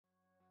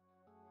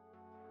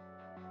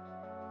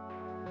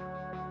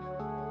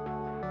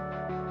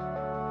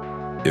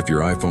If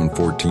your iPhone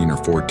 14 or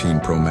 14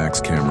 Pro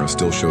Max camera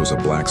still shows a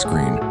black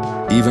screen,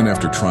 even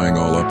after trying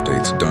all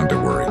updates, don't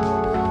worry.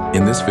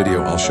 In this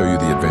video, I'll show you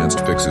the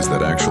advanced fixes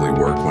that actually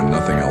work when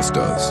nothing else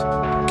does.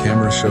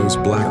 Camera shows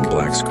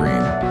black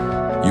screen.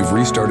 You've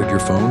restarted your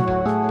phone,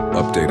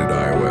 updated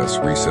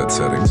iOS, reset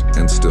settings,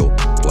 and still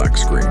black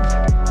screen.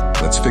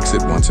 Let's fix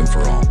it once and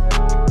for all.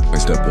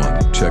 Step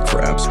 1. Check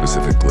for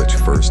app-specific glitch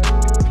first.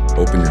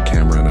 Open your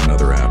camera in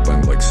another app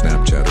like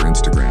Snapchat or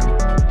Instagram.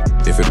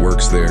 If it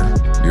works there,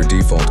 your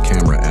default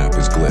camera app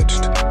is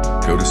glitched.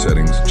 Go to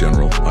Settings,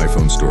 General,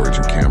 iPhone Storage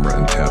and Camera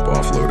and tap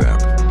Offload App.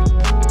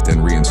 Then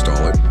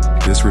reinstall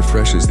it. This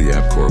refreshes the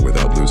app core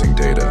without losing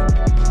data.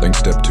 Then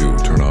Step 2.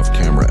 Turn off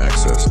camera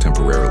access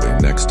temporarily.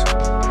 Next,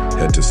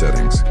 head to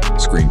Settings,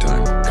 Screen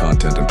Time,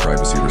 Content and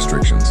Privacy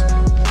Restrictions,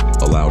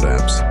 Allowed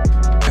Apps,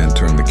 and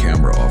turn the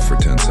camera off for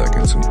 10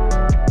 seconds,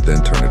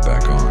 then turn it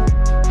back on.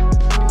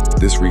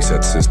 This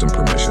resets system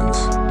permissions.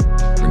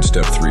 In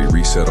Step 3,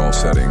 reset all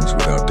settings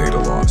without data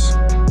loss.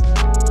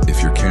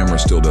 If your camera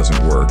still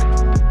doesn't work,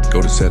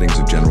 go to Settings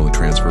of General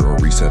Transfer or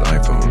Reset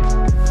iPhone.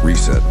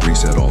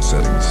 Reset all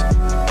settings.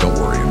 Don't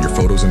worry, and your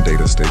photos and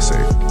data stay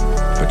safe,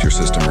 but your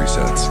system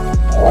resets.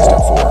 Step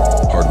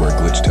 4, hardware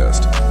glitch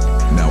test.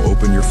 Now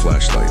open your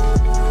flashlight.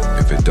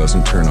 If it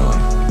doesn't turn on,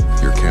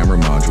 your camera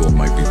module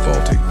might be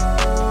faulty.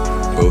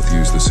 Both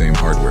use the same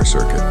hardware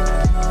circuit.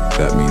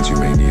 That means you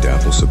may need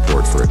Apple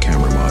support for a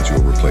camera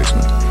module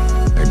replacement.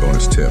 A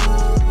bonus tip: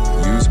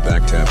 use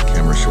back-tap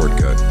camera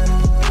shortcut.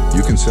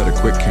 You can set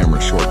a quick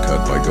camera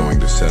shortcut by going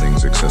to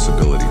Settings,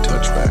 Accessibility,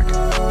 Touchback.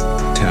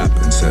 Tap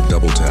and set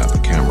double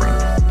tap camera.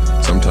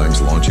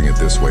 Sometimes launching it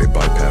this way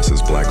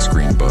bypasses black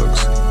screen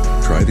bugs.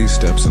 Try these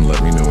steps and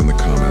let me know in the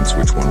comments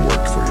which one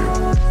worked for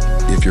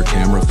you. If your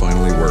camera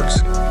finally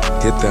works,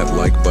 hit that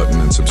like button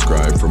and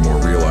subscribe for more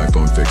real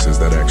iPhone fixes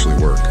that actually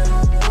work.